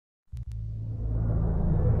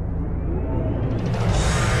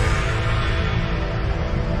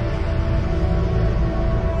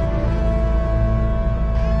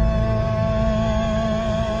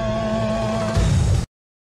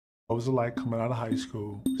was it like coming out of high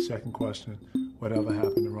school? Second question, whatever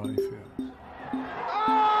happened to Ronnie Fields?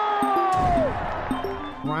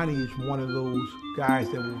 Ronnie is one of those guys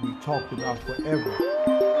that will be talked about forever.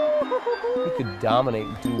 He could dominate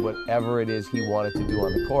and do whatever it is he wanted to do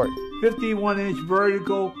on the court. 51-inch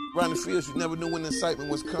vertical. Ronnie Fields, you never knew when the excitement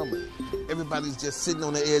was coming. Everybody's just sitting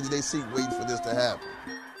on the edge of their seat waiting for this to happen.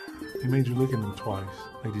 He made you look at him twice.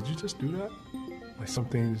 Like, did you just do that? Like, some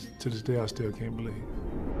things to this day I still can't believe.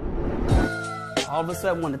 All of a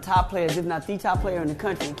sudden, one of the top players, if not the top player in the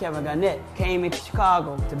country, Kevin Garnett, came into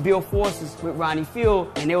Chicago to build forces with Ronnie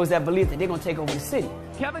Fields, and there was that belief that they're going to take over the city.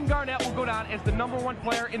 Kevin Garnett will go down as the #1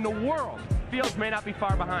 player in the world. Fields may not be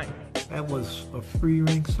far behind. That was a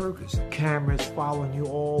free-ring circus. Cameras following you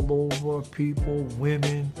all over, people,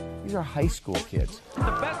 women. These are high school kids. The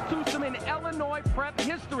best twosome in Illinois prep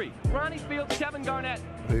history. Ronnie Fields, Kevin Garnett.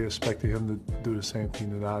 They expected him to do the same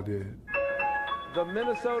thing that I did. The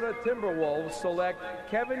Minnesota Timberwolves select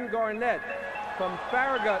Kevin Garnett from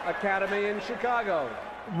Farragut Academy in Chicago.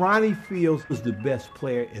 Ronnie Fields was the best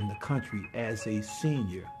player in the country as a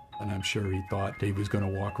senior. And I'm sure he thought he was going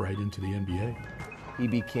to walk right into the NBA. He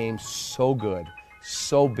became so good,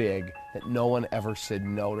 so big, that no one ever said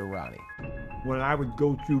no to Ronnie. When I would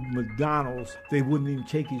go through McDonald's, they wouldn't even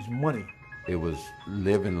take his money. It was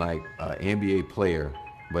living like an NBA player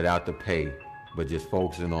without the pay, but just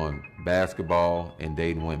focusing on basketball and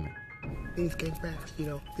dating women. Things came fast, you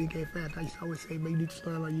know. Things came fast. I used to always say, man, you need to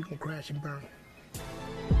start like you're going to crash and burn.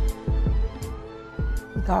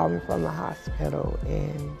 He called me from the hospital,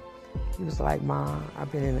 and he was like, Mom,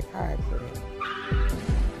 I've been in a car accident.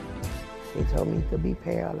 They told me he could be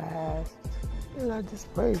paralyzed, and I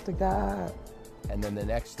just praised to God. And then the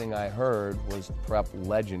next thing I heard was prep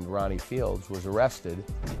legend Ronnie Fields was arrested.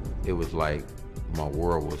 It was like my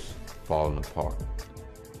world was falling apart,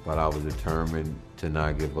 but I was determined to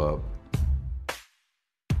not give up.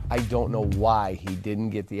 I don't know why he didn't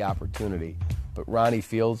get the opportunity, but Ronnie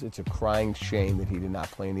Fields, it's a crying shame that he did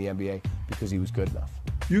not play in the NBA because he was good enough.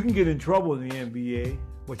 You can get in trouble in the NBA,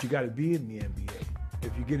 but you got to be in the NBA.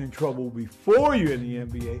 If you get in trouble before you're in the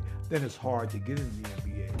NBA, then it's hard to get in the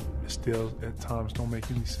NBA. It still, at times, don't make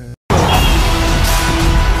any sense.